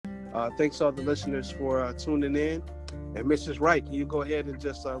Thanks all the listeners for tuning in. And Mrs. Wright, can you go ahead and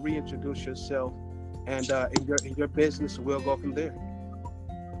just reintroduce yourself and in your business? We'll go from there.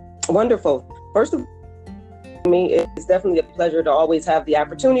 Wonderful. First of all, me, it's definitely a pleasure to always have the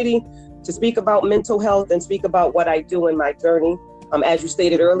opportunity to speak about mental health and speak about what I do in my journey. As you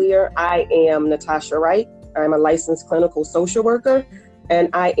stated earlier, I am Natasha Wright. I'm a licensed clinical social worker, and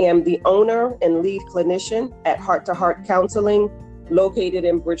I am the owner and lead clinician at Heart to Heart Counseling, located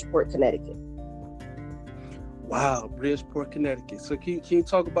in Bridgeport, Connecticut. Wow, Bridgeport, Connecticut. So can you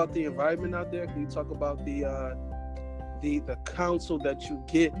talk about the environment out there? Can you talk about the counsel that you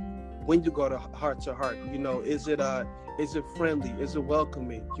get when you go to Heart? You know, is it friendly? Is it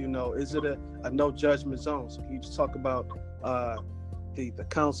welcoming? You know, is it a no judgment zone? So can you just talk about the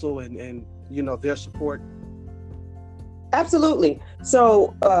counsel and you know, their support? Absolutely.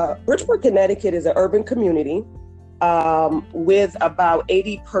 So Bridgeport, Connecticut is an urban community with about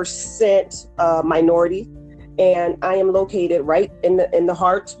 80% minority. And I am located right in the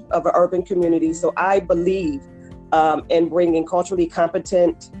heart of an urban community. So I believe in bringing culturally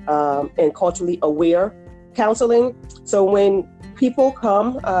competent and culturally aware counseling. So when people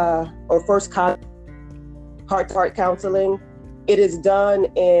come or first contact Heart to Heart Counseling, it is done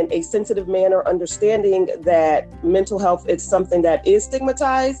in a sensitive manner, understanding that mental health is something that is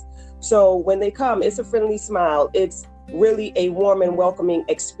stigmatized. So when they come, it's a friendly smile. It's really a warm and welcoming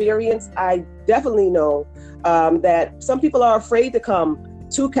experience. I definitely know that some people are afraid to come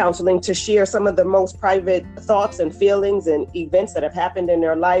to counseling to share some of the most private thoughts and feelings and events that have happened in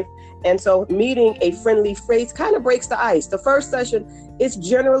their life. And so meeting a friendly face kind of breaks the ice. The first session is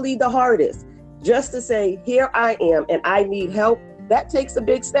generally the hardest. Just to say, here I am and I need help, that takes a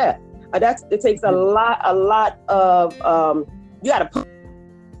big step. It takes a lot of, you gotta put,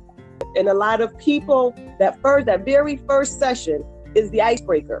 and a lot of people, that very first session is the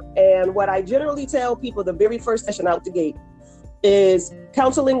icebreaker. And what I generally tell people, the very first session out the gate is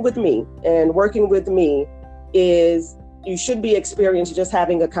counseling with me and working with me is, you should be experienced just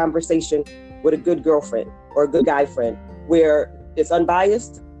having a conversation with a good girlfriend or a good guy friend where it's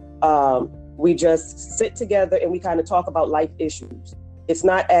unbiased. We just sit together and we kind of talk about life issues. It's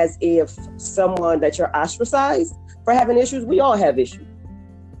not as if someone that you're ostracized for having issues. We all have issues.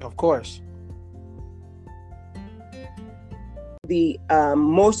 Of course. The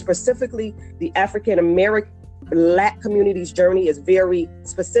more specifically, the African American Black community's journey is very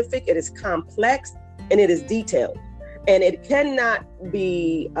specific. It is complex and it is detailed, and it cannot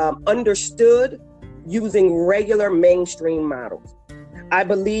be understood using regular mainstream models. I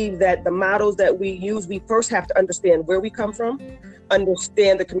believe that the models that we use, we first have to understand where we come from,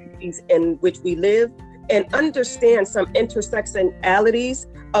 understand the communities in which we live, and understand some intersectionalities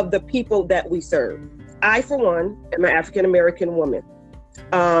of the people that we serve. I, for one, am an African-American woman.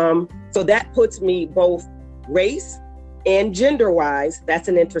 So that puts me both race and gender-wise, that's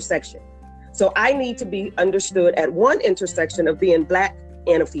an intersection. So I need to be understood at one intersection of being Black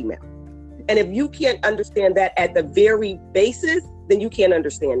and a female. And if you can't understand that at the very basis, then you can't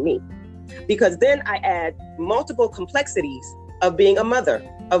understand me. Because then I add multiple complexities of being a mother,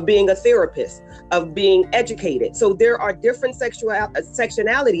 of being a therapist, of being educated. So there are different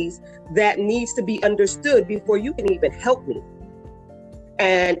sectionalities that needs to be understood before you can even help me.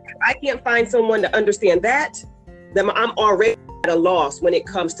 And if I can't find someone to understand that, then I'm already at a loss when it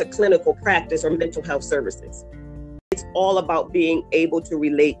comes to clinical practice or mental health services. It's all about being able to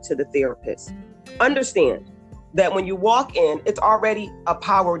relate to the therapist. Understand that when you walk in, it's already a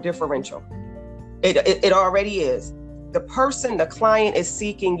power differential. It already is. The person, the client is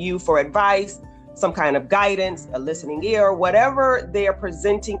seeking you for advice, some kind of guidance, a listening ear, whatever their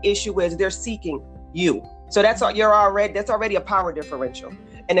presenting issue is, they're seeking you. So that's already a power differential.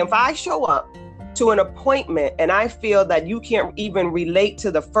 And if I show up to an appointment and I feel that you can't even relate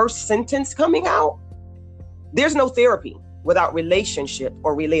to the first sentence coming out, there's no therapy without relationship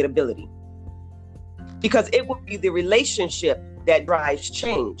or relatability. Because it will be the relationship that drives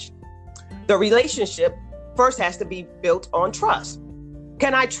change. The relationship first has to be built on trust.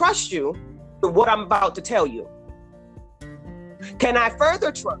 Can I trust you with what I'm about to tell you? Can I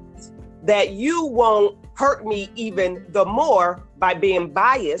further trust that you won't hurt me even the more by being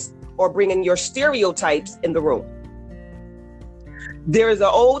biased or bringing your stereotypes in the room? There is an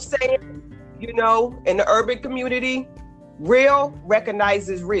old saying, in the urban community, real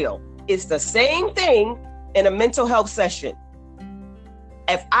recognizes real. It's the same thing in a mental health session.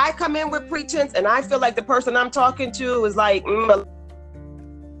 If I come in with pretense and I feel like the person I'm talking to is like,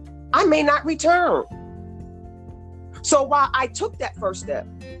 I may not return. So while I took that first step,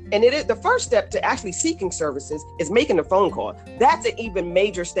 and it is the first step to actually seeking services is making the phone call. That's an even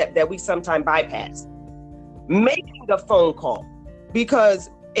major step that we sometimes bypass. Making the phone call, because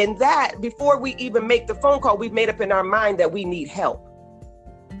in that, before we even make the phone call, we've made up in our mind that we need help.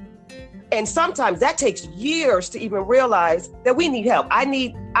 And sometimes that takes years to even realize that we need help.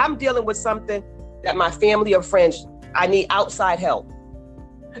 I'm dealing with something that my family or friends, I need outside help.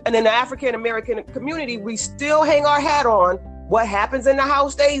 And in the African American community, we still hang our hat on what happens in the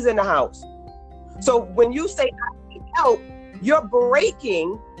house stays in the house. So when you say I need help, you're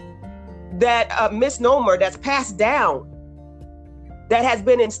breaking that misnomer that's passed down, that has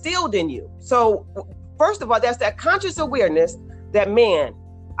been instilled in you. So first of all, that's that conscious awareness that, man,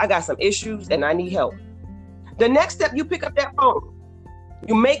 I got some issues and I need help. The next step, you pick up that phone,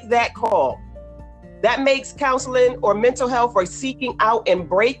 you make that call. That makes counseling or mental health or seeking out and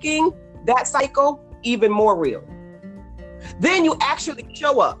breaking that cycle even more real. Then you actually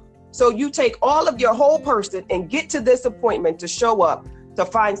show up. So you take all of your whole person and get to this appointment to show up to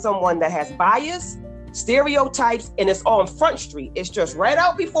find someone that has bias, stereotypes, and it's on Front Street. It's just right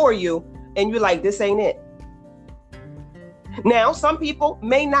out before you, and you're like, this ain't it. Now, some people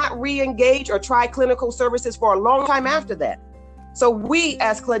may not re-engage or try clinical services for a long time after that. So we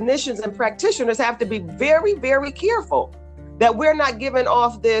as clinicians and practitioners have to be very, very careful that we're not giving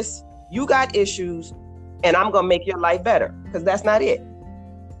off this, you got issues and I'm going to make your life better, because that's not it.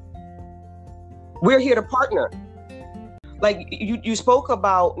 We're here to partner. Like you spoke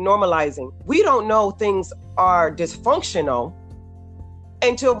about normalizing. We don't know things are dysfunctional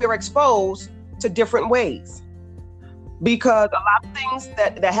until we're exposed to different ways. Because a lot of things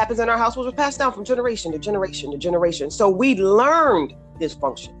that happens in our households were passed down from generation to generation to generation. So we learned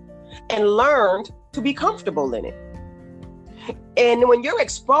dysfunction and learned to be comfortable in it. And when you're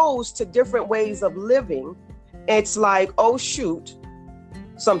exposed to different ways of living, it's like, oh, shoot,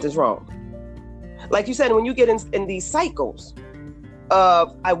 something's wrong. Like you said, when you get in these cycles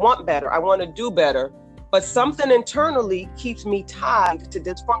of, I want better, I want to do better, but something internally keeps me tied to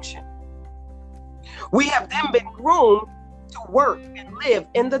dysfunction. We have then been groomed to work and live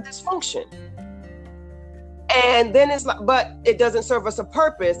in the dysfunction. And then it's like, but it doesn't serve us a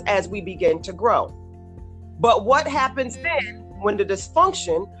purpose as we begin to grow. But what happens then when the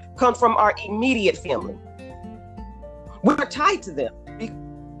dysfunction comes from our immediate family? We're tied to them.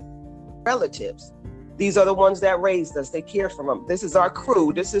 Relatives. These are the ones that raised us. They cared for them. This is our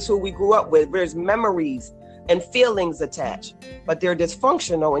crew. This is who we grew up with. There's memories and feelings attached, but they're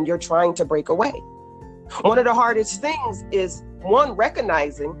dysfunctional and you're trying to break away. One of the hardest things is, one,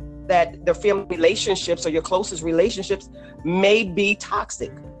 recognizing that the family relationships or your closest relationships may be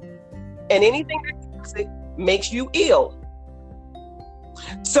toxic. And anything that's toxic makes you ill.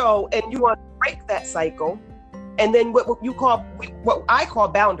 So, and you want to break that cycle. And then what I call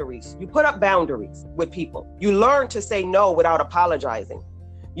boundaries. You put up boundaries with people. You learn to say no without apologizing.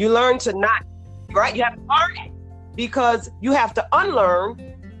 You learn to not, right? You have to learn it, because you have to unlearn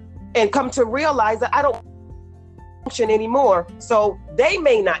and come to realize that I don't function anymore. So they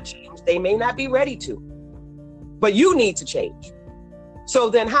may not change. They may not be ready to, but you need to change. So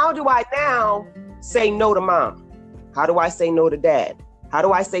then how do I now say no to mom? How do I say no to dad? How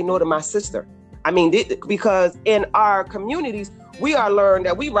do I say no to my sister? I mean, because in our communities, we are learned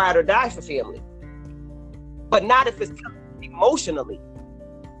that we ride or die for family, but not if it's emotionally.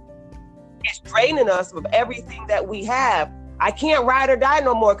 It's draining us of everything that we have. I can't ride or die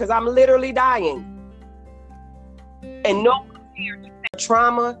no more because I'm literally dying. And no fear.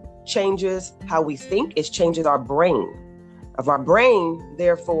 Trauma changes how we think. It changes our brain. Of our brain,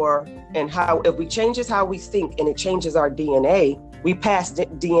 therefore, and how if we changes how we think and it changes our DNA, we pass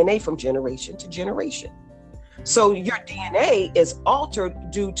DNA from generation to generation. So your DNA is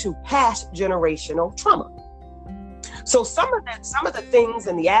altered due to past generational trauma. So some of the things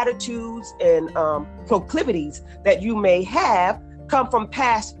and the attitudes and proclivities that you may have come from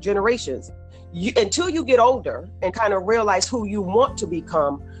past generations. Until you get older and kind of realize who you want to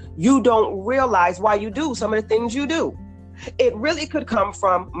become, you don't realize why you do some of the things you do. It really could come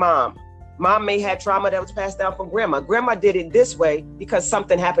from mom. Mom may have trauma that was passed down from grandma. Grandma did it this way because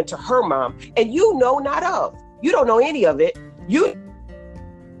something happened to her mom, and you know not of. You don't know any of it. This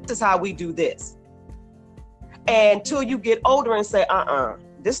is how we do this. And until you get older and say,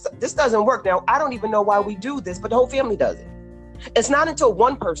 this doesn't work. Now, I don't even know why we do this, but the whole family does it. It's not until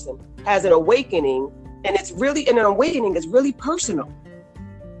one person has an awakening, and an awakening is really personal.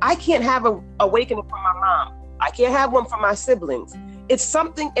 I can't have an awakening from my mom. I can't have one from my siblings. It's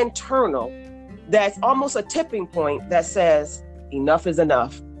something internal that's almost a tipping point that says, enough is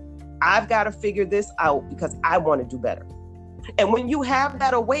enough. I've got to figure this out because I want to do better. And when you have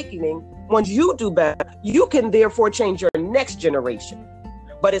that awakening, once you do better, you can therefore change your next generation.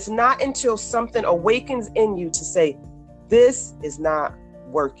 But it's not until something awakens in you to say, this is not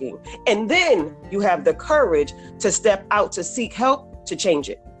working. And then you have the courage to step out to seek help to change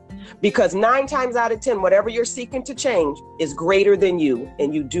it. Because 9 times out of 10, whatever you're seeking to change is greater than you,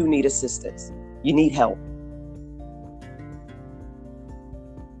 and you do need assistance. You need help.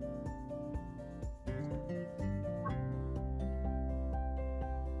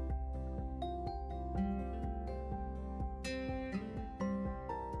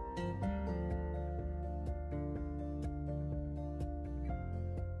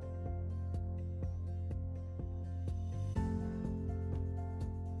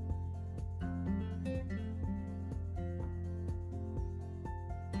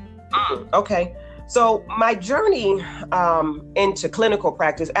 Okay. So my journey into clinical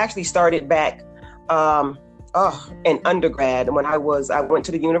practice actually started back in undergrad when I went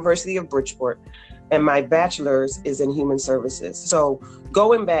to the University of Bridgeport, and my bachelor's is in human services. So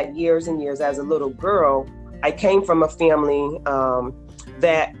going back years and years as a little girl, I came from a family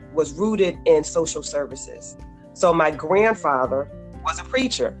that was rooted in social services. So my grandfather was a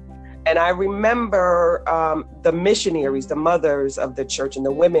preacher. And I remember the missionaries, the mothers of the church and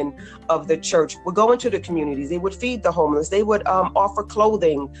the women of the church would go into the communities. They would feed the homeless. They would offer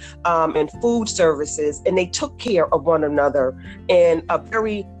clothing and food services. And they took care of one another in a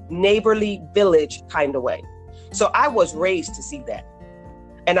very neighborly village kind of way. So I was raised to see that.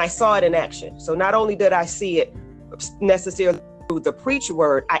 And I saw it in action. So not only did I see it necessarily through the preach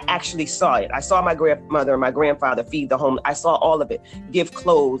word, I actually saw it. I saw my grandmother and my grandfather feed the homeless. I saw all of it, give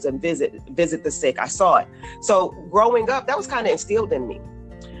clothes and visit the sick. I saw it. So growing up, that was kind of instilled in me.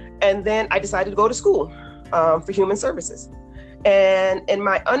 And then I decided to go to school for human services. And in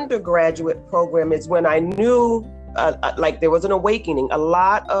my undergraduate program is when I knew like there was an awakening. A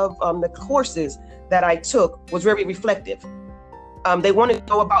lot of the courses that I took was very reflective. They wanted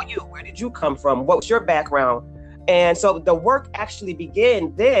to know about you. Where did you come from? What was your background? And so the work actually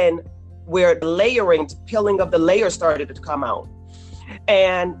began then, where the layering, peeling of the layers started to come out.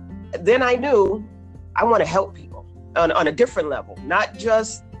 And then I knew I want to help people on a different level, not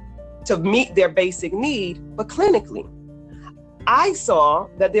just to meet their basic need, but clinically. I saw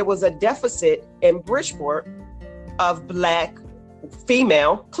that there was a deficit in Bridgeport of Black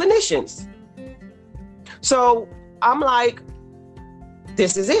female clinicians. So I'm like,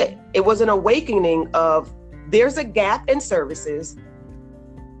 this is it. It was an awakening of there's a gap in services,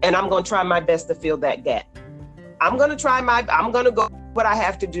 and I'm going to try my best to fill that gap. I'm going to go what I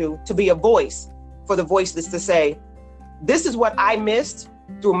have to do to be a voice for the voiceless, to say, this is what I missed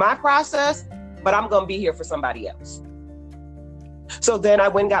through my process, but I'm going to be here for somebody else. So then I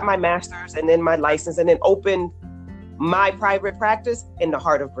went and got my master's and then my license, and then opened my private practice in the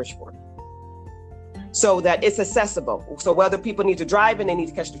heart of Bridgeport, so that it's accessible. So whether people need to drive and they need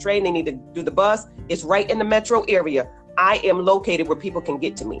to catch the train, they need to do the bus, it's right in the metro area. I am located where people can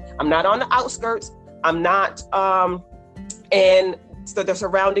get to me. I'm not on the outskirts. I'm not in the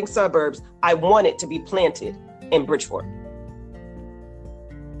surrounding suburbs. I want it to be planted in Bridgeport.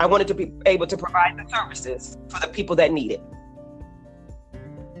 I wanted to be able to provide the services for the people that need it.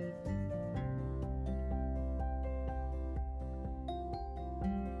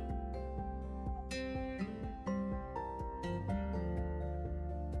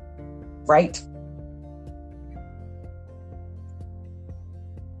 Right.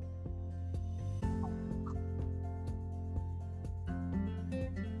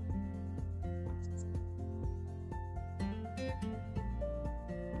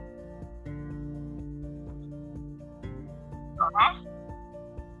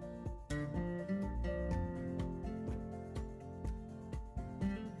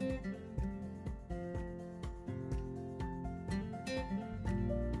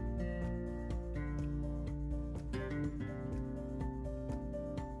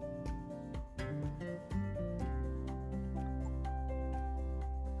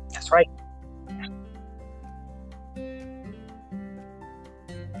 That's right.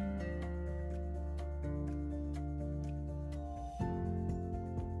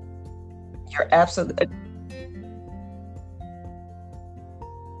 You're absolutely.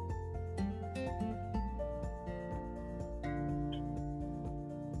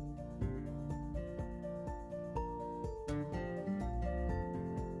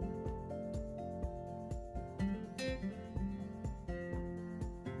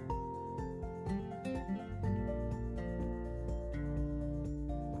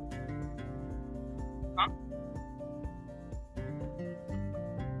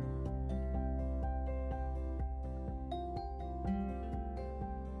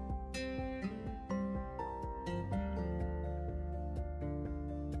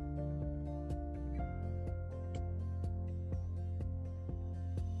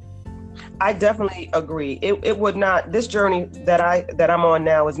 I definitely agree. It would not, this journey that I'm on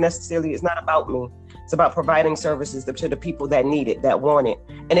now is necessarily, it's not about me. It's about providing services to the people that need it, that want it.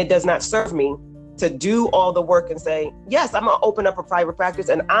 And it does not serve me to do all the work and say, yes, I'm gonna open up a private practice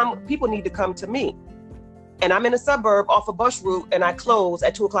and people need to come to me. And I'm in a suburb off a bus route and I close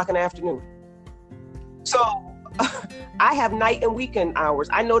at 2:00 in the afternoon. So I have night and weekend hours.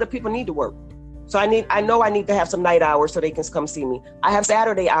 I know that people need to work. So I know I need to have some night hours so they can come see me. I have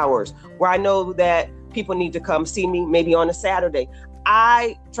Saturday hours where I know that people need to come see me maybe on a Saturday.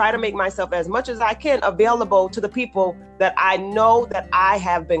 I try to make myself as much as I can available to the people that I know that I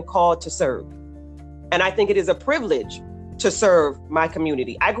have been called to serve. And I think it is a privilege to serve my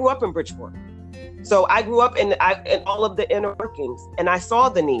community. I grew up in Bridgeport. So I grew up in all of the inner workings and I saw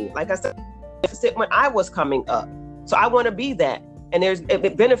the need, like I said, when I was coming up. So I want to be that. And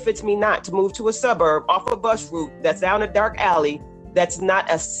it benefits me not to move to a suburb off a bus route that's down a dark alley that's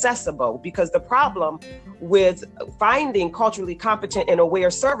not accessible, because the problem with finding culturally competent and aware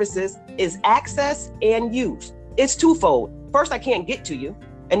services is access and use. It's twofold. First, I can't get to you.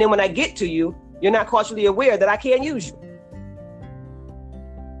 And then when I get to you, you're not culturally aware that I can't use you.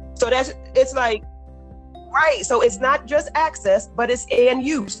 So it's like, right. So it's not just access, but it's and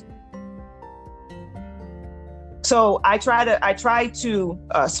use. So I try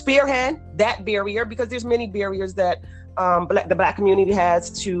to spearhead that barrier, because there's many barriers that the Black community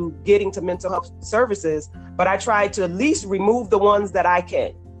has to getting to mental health services, but I try to at least remove the ones that I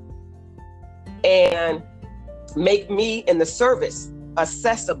can and make me and the service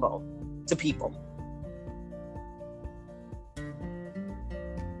accessible to people.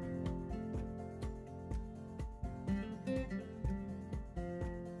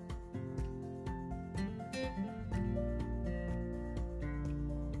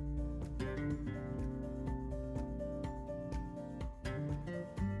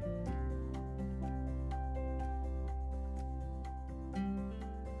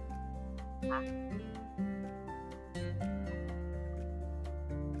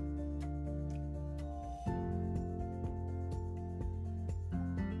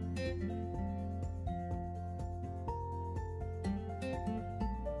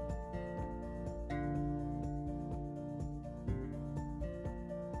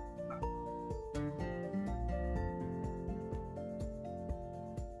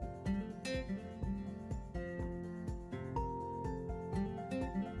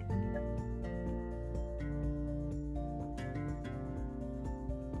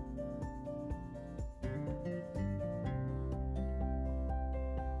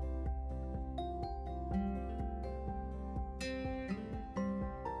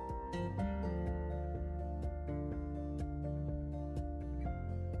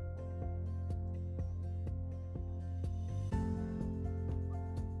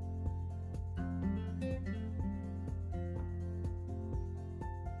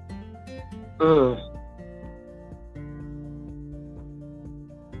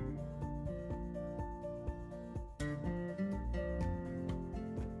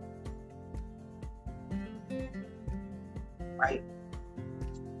 Right.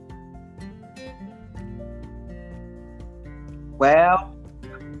 Well,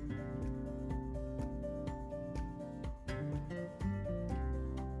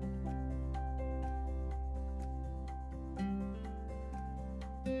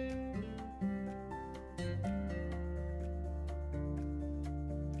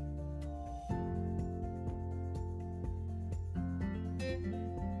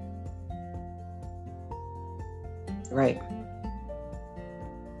 right.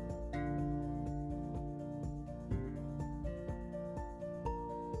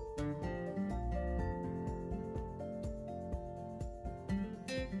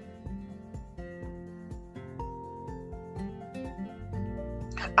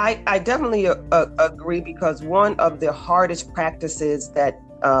 I definitely agree, because one of the hardest practices that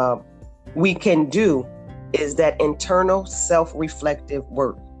we can do is that internal self-reflective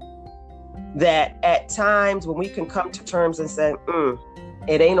work. That at times when we can come to terms and say,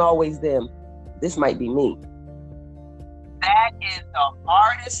 it ain't always them, this might be me. That is the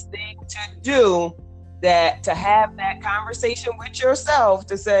hardest thing to do, that to have that conversation with yourself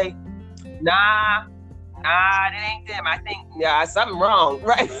to say, nah, it ain't them. I think, something wrong,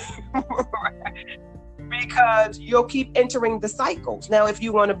 right? Because you'll keep entering the cycles. Now, if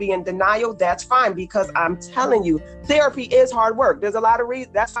you want to be in denial, that's fine, because I'm telling you, therapy is hard work. There's a lot of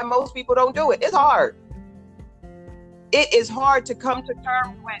reasons. That's why most people don't do it. It's hard. It is hard to come to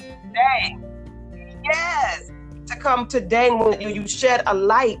terms with, dang. Yes, to come to dang when you shed a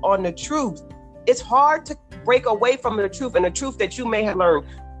light on the truth. It's hard to break away from the truth, and the truth that you may have learned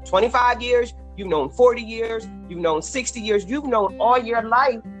 25 years, you've known 40 years, you've known 60 years, you've known all your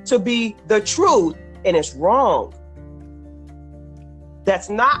life to be the truth, and it's wrong. That's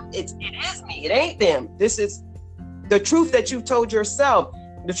not, it is me, it ain't them. This is the truth that you told yourself,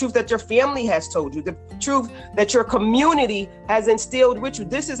 the truth that your family has told you, the truth that your community has instilled with you.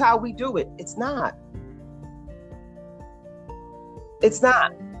 This is how we do it. It's not. It's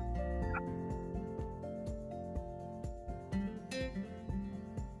not.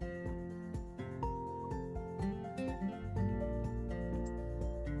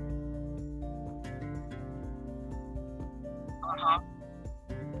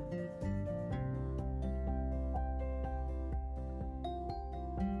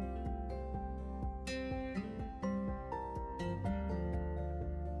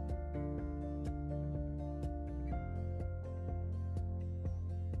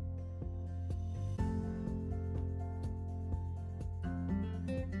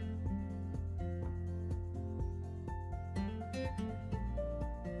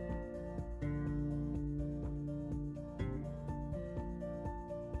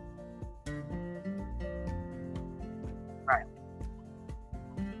 Right.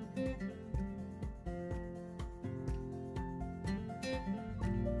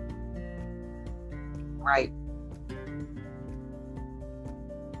 Right.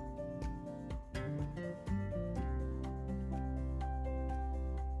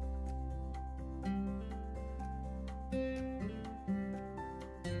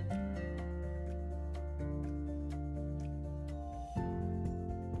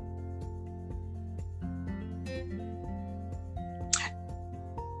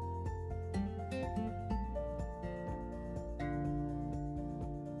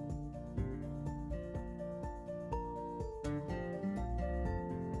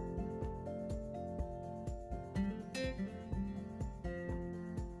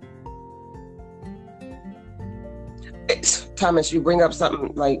 Thomas, you bring up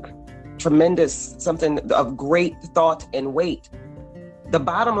something like tremendous, something of great thought and weight. The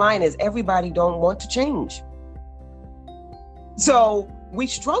bottom line is everybody don't want to change. So we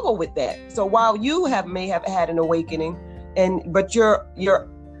struggle with that. So while you may have had an awakening, but your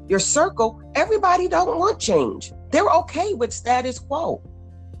circle, everybody don't want change. They're okay with status quo.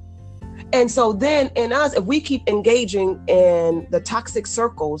 And so then in us, if we keep engaging in the toxic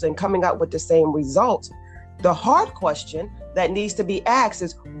circles and coming out with the same results, the hard question that needs to be asked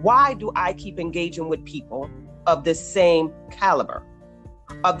is, why do I keep engaging with people of the same caliber,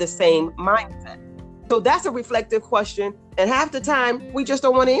 of the same mindset? So that's a reflective question. And half the time, we just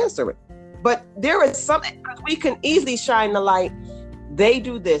don't want to answer it. But there is something, because we can easily shine the light. They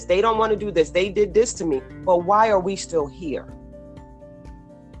do this. They don't want to do this. They did this to me. But why are we still here?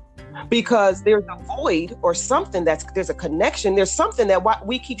 Because there's a void or something there's a connection. There's something that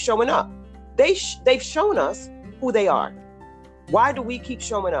we keep showing up. They've shown us who they are. Why do we keep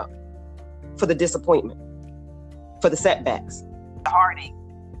showing up? For the disappointment, for the setbacks, the heartache,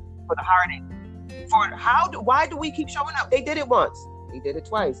 for the heartache. Why do we keep showing up? They did it once, they did it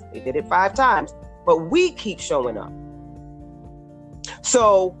twice, they did it 5 times, but we keep showing up.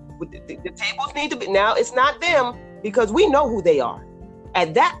 So the tables need to be, now it's not them, because we know who they are.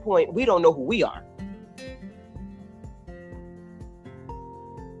 At that point, we don't know who we are.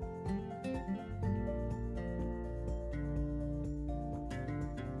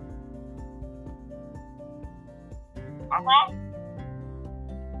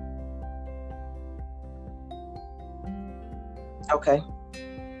 Okay.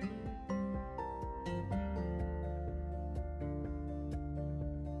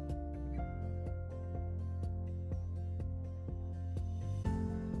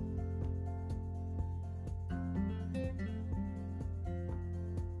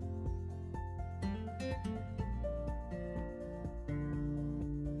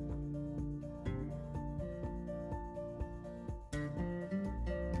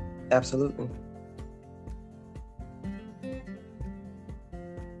 Absolutely.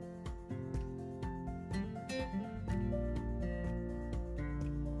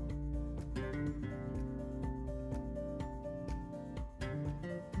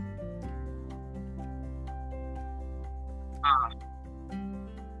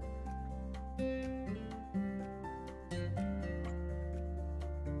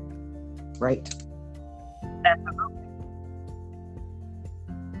 Right. Absolutely.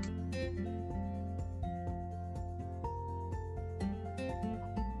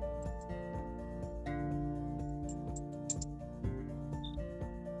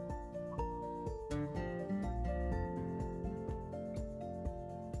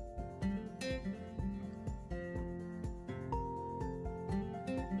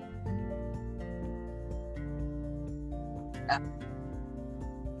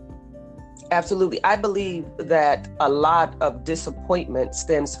 Absolutely. I believe that a lot of disappointment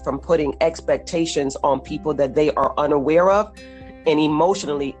stems from putting expectations on people that they are unaware of and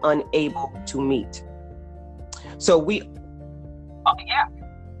emotionally unable to meet. So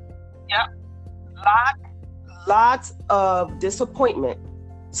lots of disappointment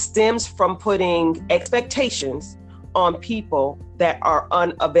stems from putting expectations on people that are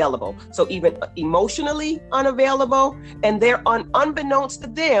unavailable. So even emotionally unavailable, and they're unbeknownst to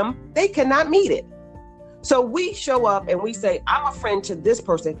them, they cannot meet it. So we show up and we say, I'm a friend to this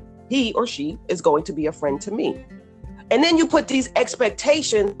person. He or she is going to be a friend to me. And then you put these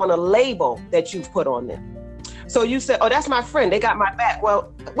expectations on a label that you've put on them. So you say, oh, that's my friend. They got my back.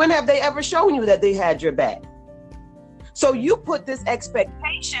 Well, when have they ever shown you that they had your back? So you put this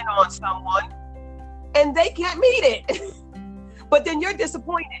expectation on someone and they can't meet it. But then you're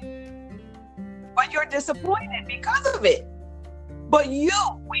disappointed. But you're disappointed because of it. But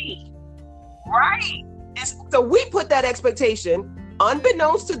right? So we put that expectation,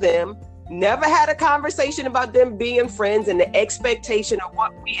 unbeknownst to them, never had a conversation about them being friends and the expectation of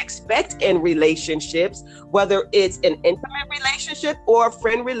what we expect in relationships, whether it's an intimate relationship or a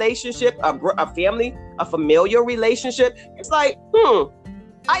friend relationship, a family, a familial relationship. It's like,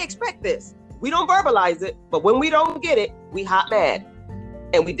 I expect this. We don't verbalize it, but when we don't get it, we hot mad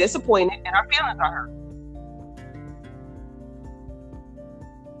and we disappointed and our feelings are hurt.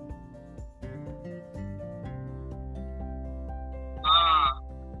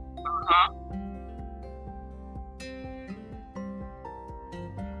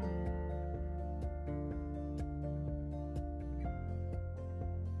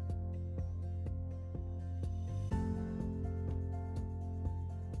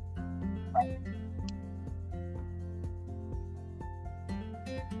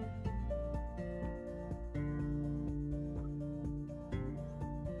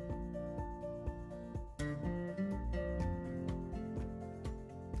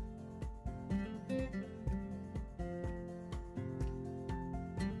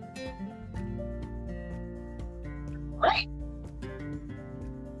 Right.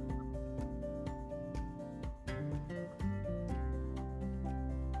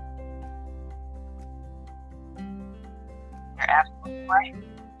 You're absolutely right.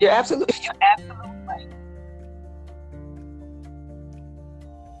 You're absolutely right.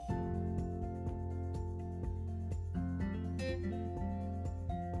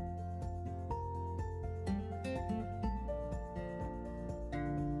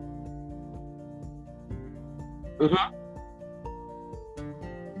 Mm-hmm.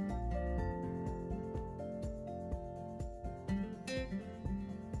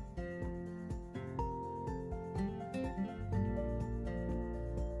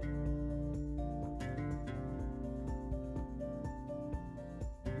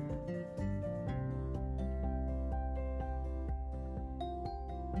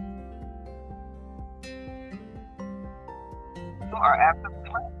 You are absolutely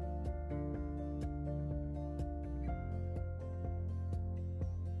right.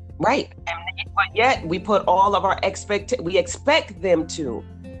 Right. But yet we put all of our we expect them to.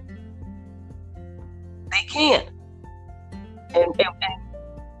 They can't. And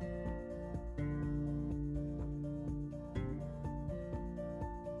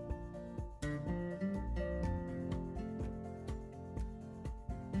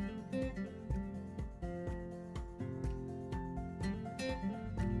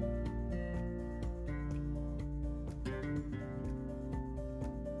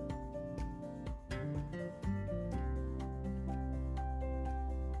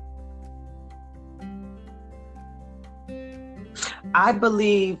I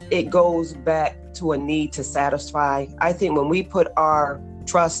believe it goes back to a need to satisfy. I think when we put our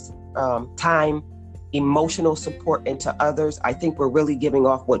trust, time, emotional support into others, I think we're really giving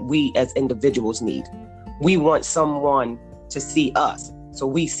off what we as individuals need. We want someone to see us, so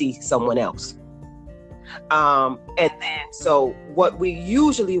we see someone else. And then, so what we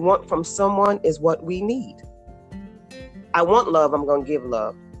usually want from someone is what we need. I want love, I'm going to give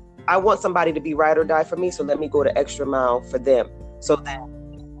love. I want somebody to be ride or die for me, so let me go the extra mile for them. So that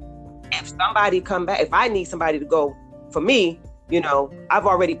if somebody come back, if I need somebody to go for me, I've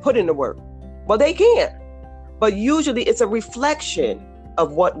already put in the work. Well, they can't. But usually it's a reflection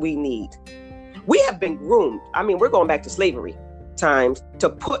of what we need. We have been groomed. I mean, we're going back to slavery times to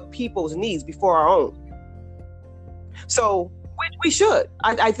put people's needs before our own. So, which we should.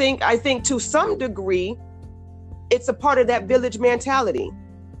 I think to some degree, it's a part of that village mentality.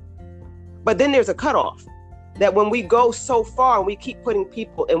 But then there's a cutoff that when we go so far and we keep putting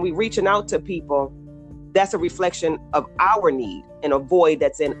people and we reaching out to people, that's a reflection of our need and a void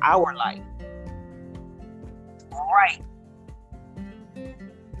that's in our life. Right.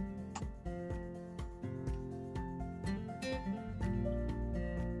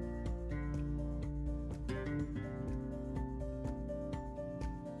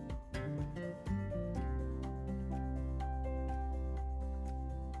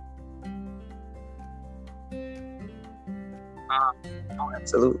 Oh,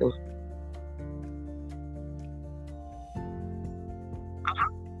 absolutely.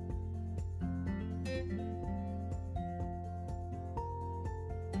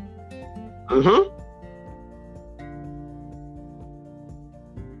 Mm-hmm.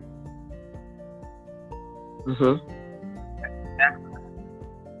 Mm-hmm.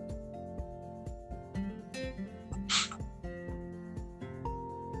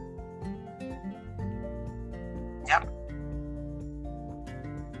 Yep.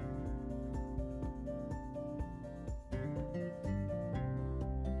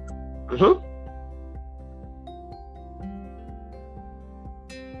 Mm-hmm.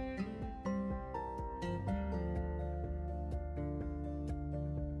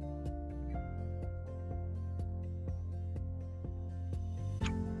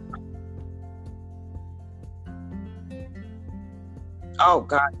 Oh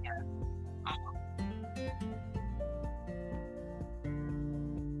God.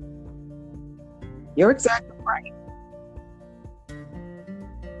 You're exactly right.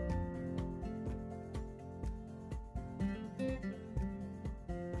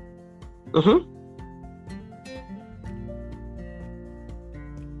 Mm-hmm.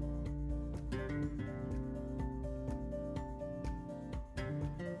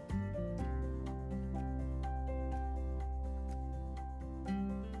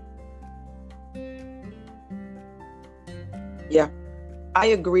 Yeah. I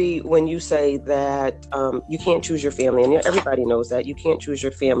agree when you say that you can't choose your family, and everybody knows that you can't choose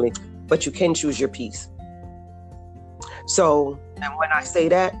your family, but you can choose your peace. So, and when I say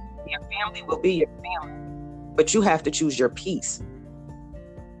that, your family will be your family, but you have to choose your peace.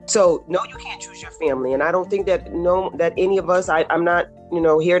 So, no, you can't choose your family, and I don't think that that any of us. I'm not,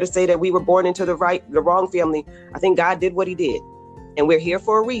 here to say that we were born into the wrong family. I think God did what He did, and we're here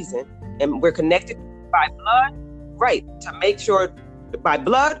for a reason, and we're connected by blood, right? To make sure. By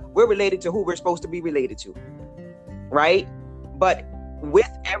blood, we're related to who we're supposed to be related to, right? But with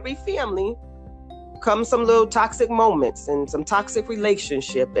every family comes some little toxic moments and some toxic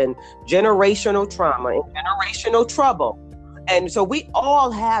relationship and generational trauma and generational trouble. And so we all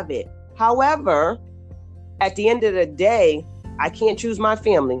have it. However, at the end of the day, I can't choose my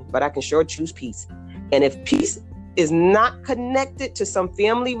family, but I can sure choose peace. And if peace is not connected to some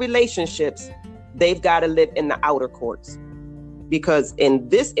family relationships, they've got to live in the outer courts. Because in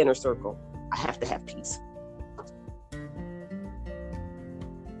this inner circle, I have to have peace.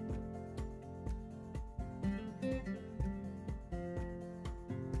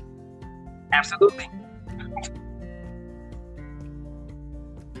 Absolutely.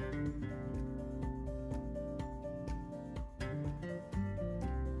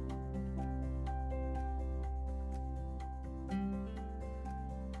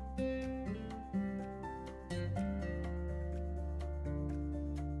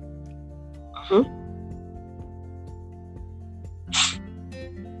 Mm-hmm.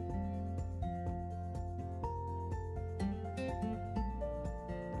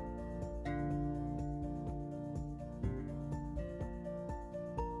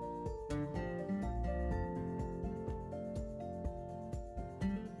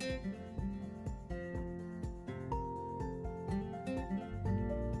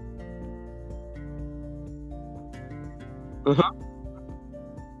 Mm-hmm.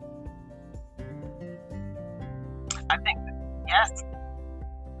 I think, yes.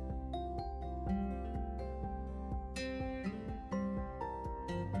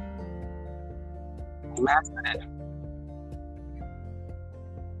 Master it.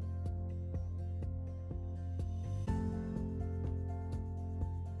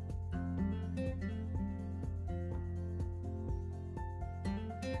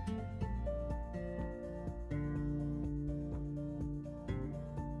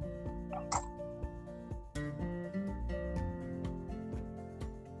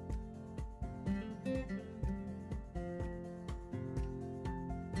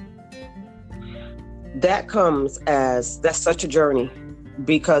 That's such a journey,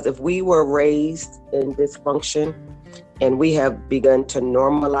 because if we were raised in dysfunction and we have begun to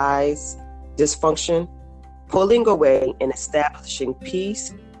normalize dysfunction, pulling away and establishing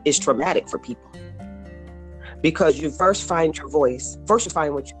peace is traumatic for people, because you first find your voice, first you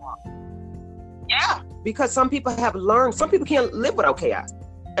find what you want. Yeah, because some people have learned, some people can't live without chaos.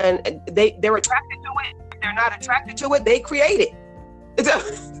 And they're attracted to it. If they're not attracted to it, they create it.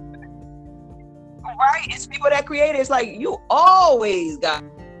 Right? It's people that create it. It's like, you always got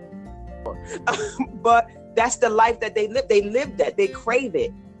but that's the life that they live. They live that. They crave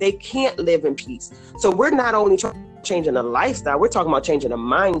it. They can't live in peace. So we're not only changing a lifestyle, we're talking about changing a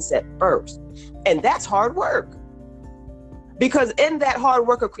mindset first. And that's hard work. Because in that hard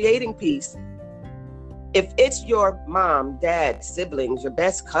work of creating peace, if it's your mom, dad, siblings, your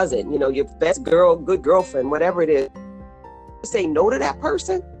best cousin, your best girl, good girlfriend, whatever it is, say no to that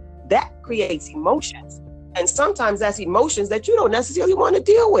person, that creates emotions. And sometimes that's emotions that you don't necessarily want to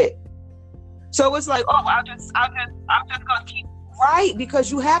deal with. So it's like, oh, I'm just gonna keep right,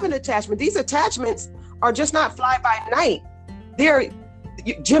 because you have an attachment. These attachments are just not fly by night. They're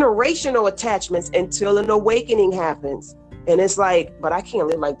generational attachments until an awakening happens. And it's like, but I can't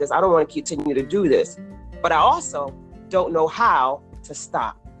live like this. I don't want to continue to do this. But I also don't know how to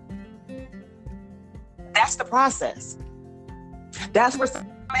stop. That's the process. That's where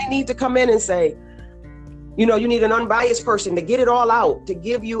somebody need to come in and say, you need an unbiased person to get it all out, to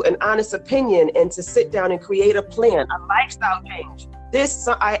give you an honest opinion, and to sit down and create a plan, a lifestyle change. This,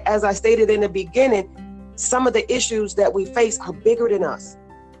 as I stated in the beginning, some of the issues that we face are bigger than us.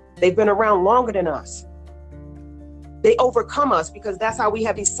 They've been around longer than us. They overcome us because that's how we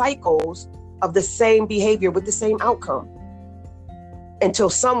have these cycles of the same behavior with the same outcome. Until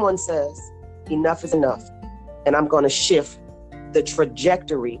someone says, enough is enough, and I'm going to shift the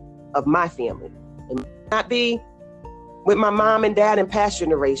trajectory of my family. And not be with my mom and dad and past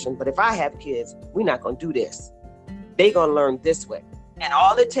generation, but if I have kids, we're not going to do this. They're going to learn this way. And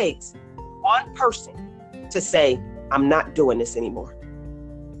all it takes, one person to say, I'm not doing this anymore.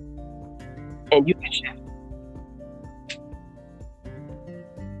 And you can shift.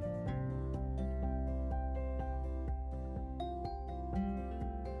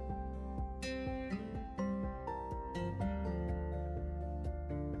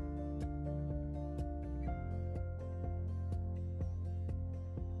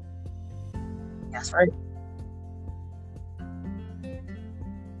 That's right.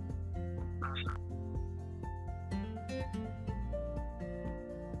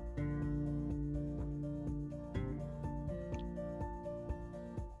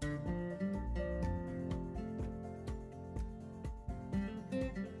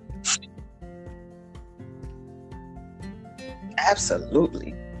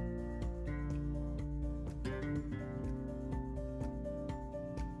 Absolutely.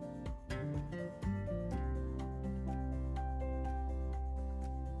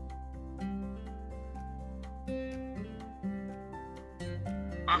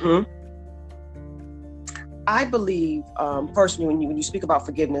 I believe, personally, when you speak about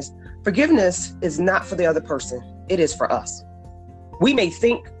forgiveness is not for the other person. It is for us. We may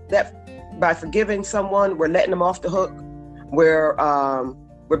think that by forgiving someone, we're letting them off the hook.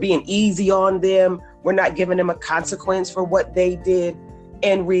 We're being easy on them. We're not giving them a consequence for what they did.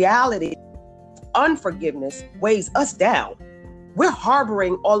 In reality, unforgiveness weighs us down. We're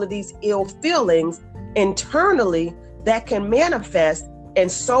harboring all of these ill feelings internally that can manifest in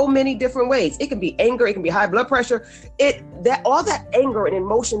so many different ways. It can be anger, it can be high blood pressure. All that anger and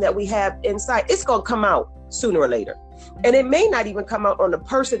emotion that we have inside, it's gonna come out sooner or later. And it may not even come out on the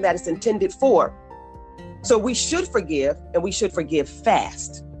person that it's intended for. So we should forgive, and we should forgive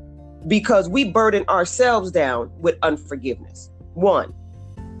fast, because we burden ourselves down with unforgiveness. One.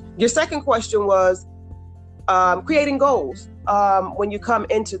 Your second question was creating goals. When you come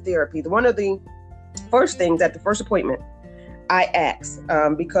into therapy, one of the first things at the first appointment, I ask,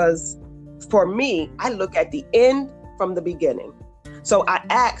 because for me, I look at the end from the beginning. So I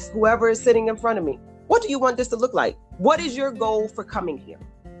ask whoever is sitting in front of me, what do you want this to look like? What is your goal for coming here?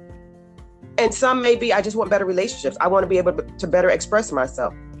 And some may be, I just want better relationships. I want to be able to better express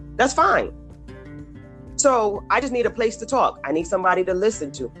myself. That's fine. So I just need a place to talk. I need somebody to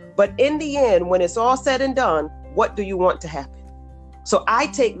listen to. But in the end, when it's all said and done, what do you want to happen? So I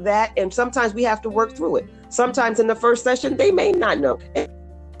take that, and sometimes we have to work through it. Sometimes in the first session, they may not know. And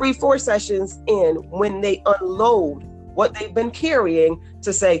 3-4 sessions in, when they unload what they've been carrying,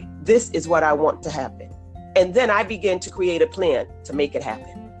 to say, this is what I want to happen. And then I begin to create a plan to make it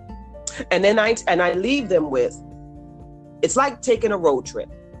happen. And then I leave them with, it's like taking a road trip.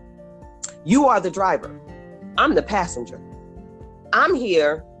 You are the driver. I'm the passenger. I'm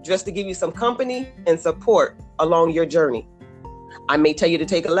here just to give you some company and support along your journey. I may tell you to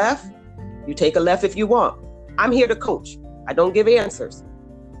take a left. You take a left if you want. I'm here to coach. I don't give answers.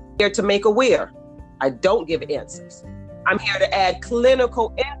 I'm here to make aware. I don't give answers. I'm here to add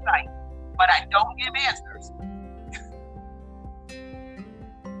clinical insight, but I don't give answers.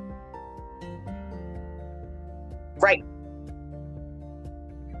 Right.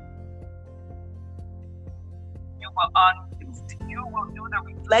 You will do the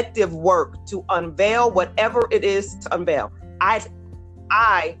reflective work to unveil whatever it is to unveil. I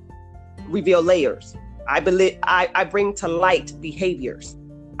reveal layers. I bring to light behaviors.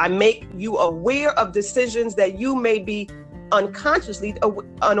 I make you aware of decisions that you may be unconsciously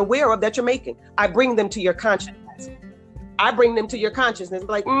unaware of that you're making. I bring them to your consciousness.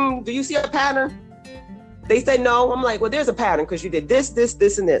 Like, do you see a pattern? They say no. I'm like, well, there's a pattern because you did this, this,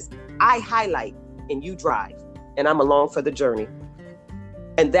 this, and this. I highlight and you drive, and I'm along for the journey.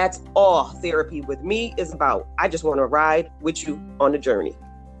 And that's all therapy with me is about. I just want to ride with you on the journey.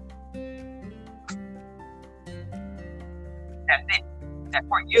 That's it. That's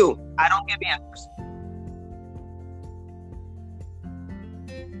for you. I don't give answers.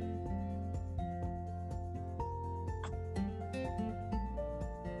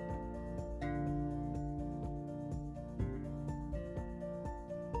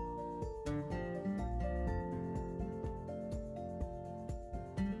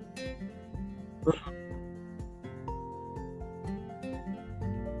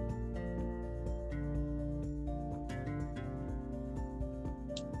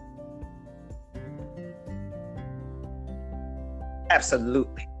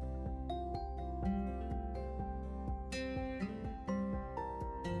 Absolutely.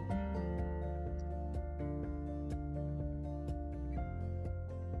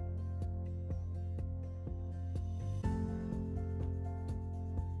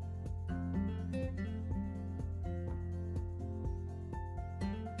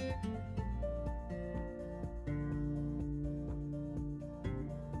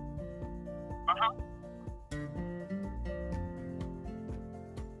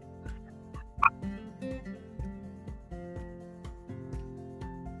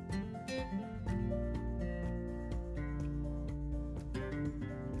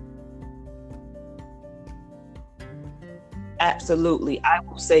 Absolutely. I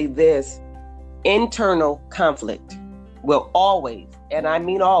will say this, internal conflict will always, and I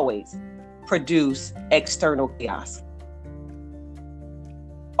mean always, produce external chaos.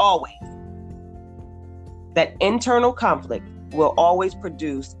 Always. That internal conflict will always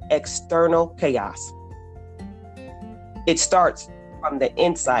produce external chaos. It starts from the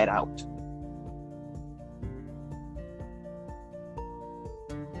inside out.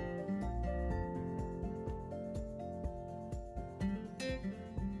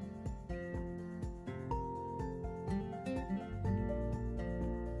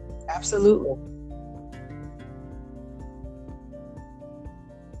 Absolutely.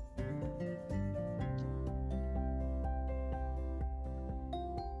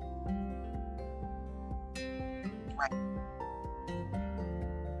 Right.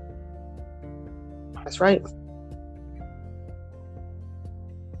 That's right.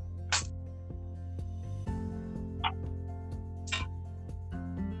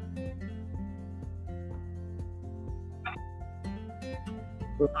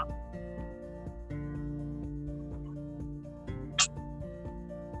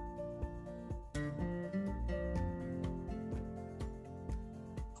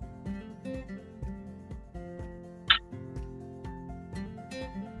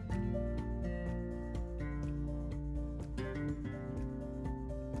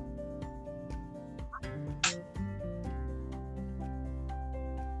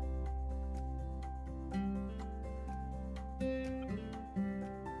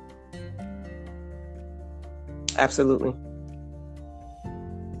 Absolutely.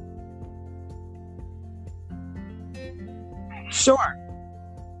 Sure.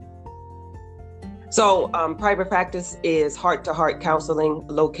 So private practice is Heart to Heart Counseling,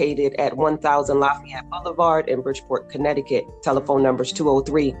 located at 1000 Lafayette Boulevard in Bridgeport, Connecticut. Telephone numbers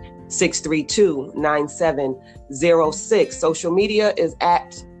 203-632-9706. Social media is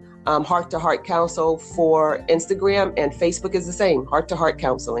at Heart to Heart Counsel for Instagram, and Facebook is the same, Heart to Heart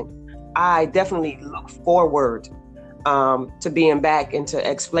Counseling. I definitely look forward to being back and to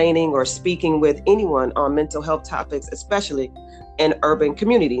explaining or speaking with anyone on mental health topics, especially in urban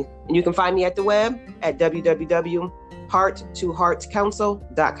communities. And you can find me at the web at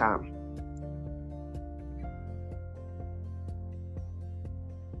www.hearttoheartcounsel.com.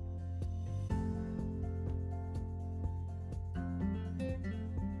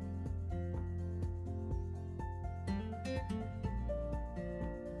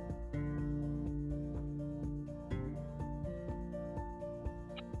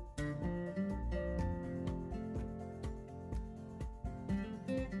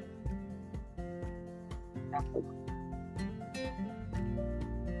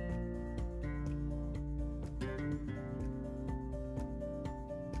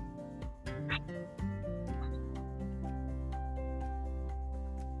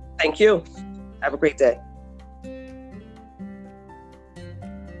 Thank you. Have a great day.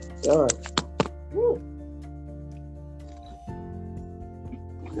 All right. Woo.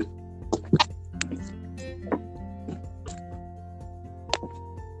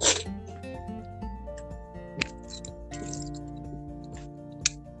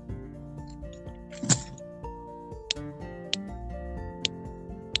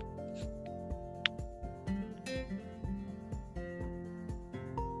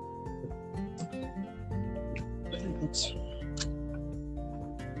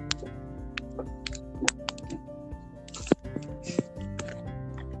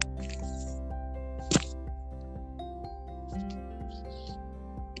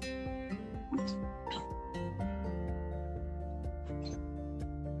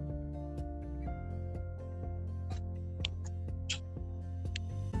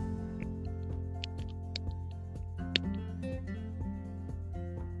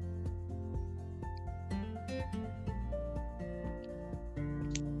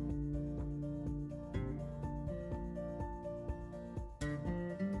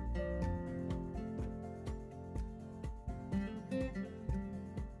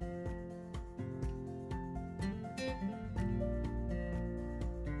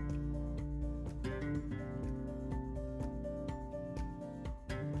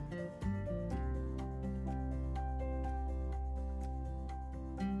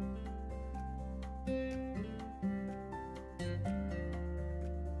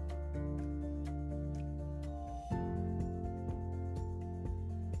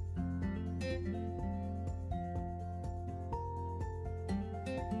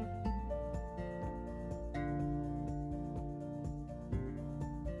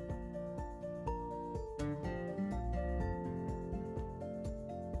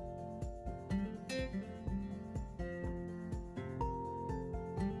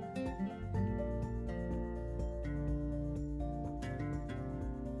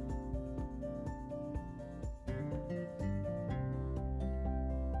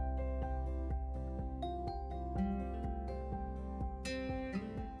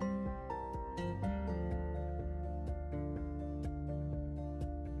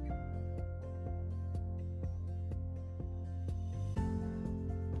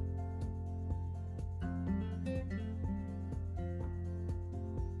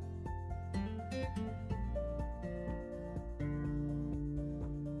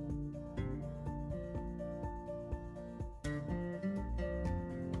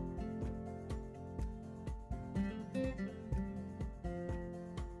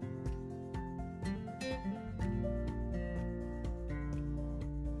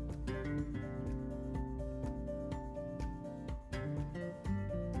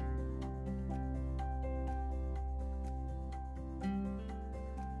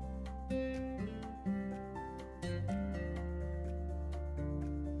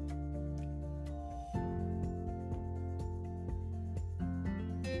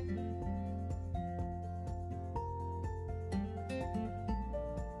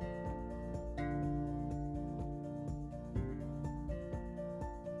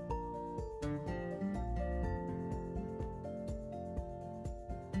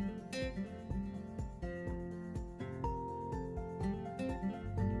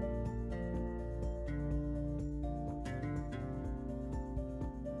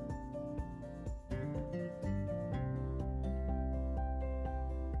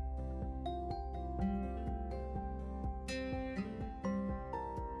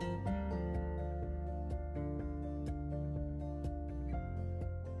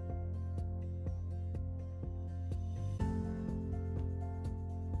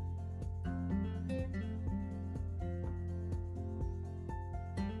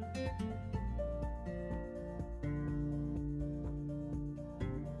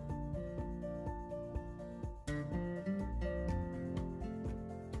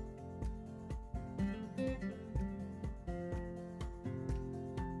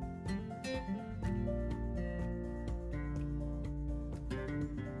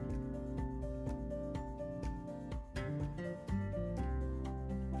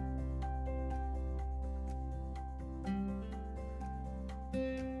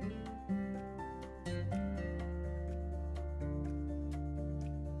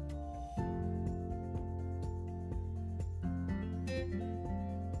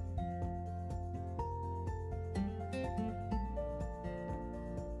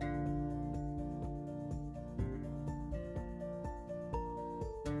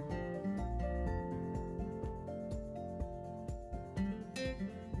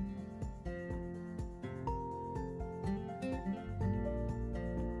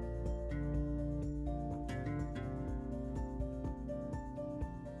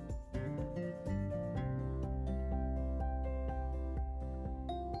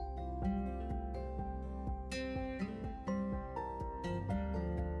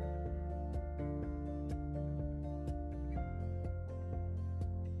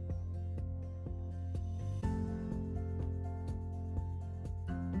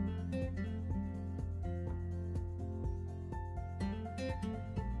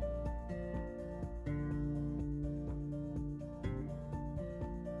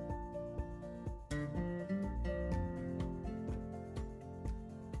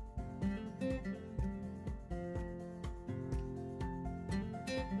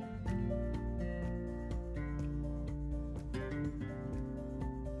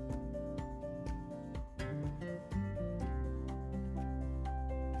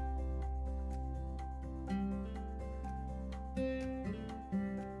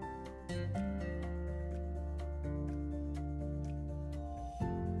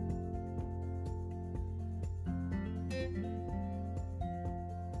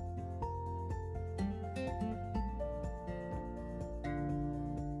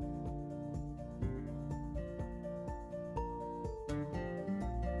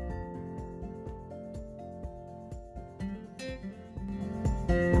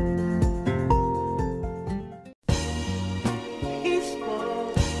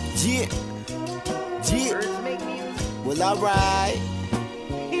 Yeah. Yeah. Well, alright.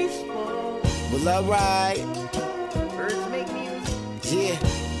 Well, alright. Yeah.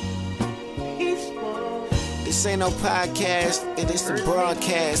 This ain't no podcast, it is a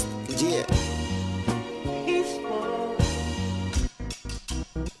broadcast. Yeah.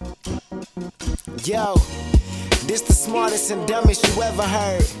 Yo, this the smartest and dumbest you ever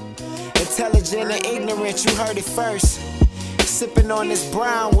heard. Intelligent and ignorant, you heard it first. Sipping on this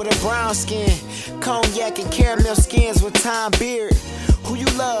brown with a brown skin, cognac and caramel skins with time beard. Who you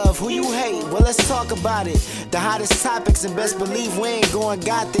love, who you hate, well let's talk about it. The hottest topics, and best believe we ain't going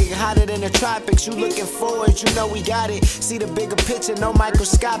gothic. Hotter than the tropics, you looking forward, you know we got it. See the bigger picture, no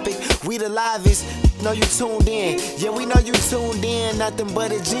microscopic. We the livest, know you tuned in. Yeah, we know you tuned in, nothing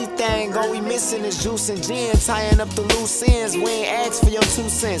but a G thing. All we missing is juice and gin, tying up the loose ends. We ain't asked for your 2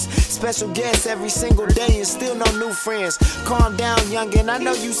 cents. Special guests every single day and still no new friends. Calm down, youngin', I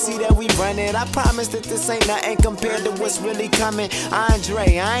know you see that we running. I promise that this ain't nothing compared to what's really coming.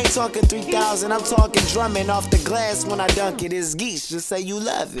 Andre, I ain't talking 3,000, I'm talking drumming off the glass when I dunk it. It's geese, just say you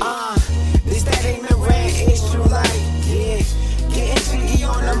love it. This that ignorant issue like, yeah. Getting jiggy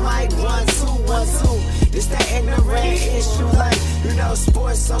on the mic, 1, 2, 1, 2. This that ignorant issue like, you know,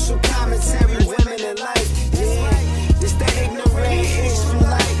 sports, social commentary, women in life, yeah. This that ignorant issue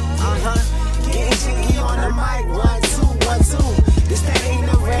like, getting jiggy on the mic, 1, 2, 1, 2. This that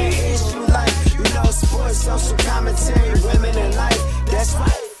ignorant issue like, you know, sports, social commentary, women in life.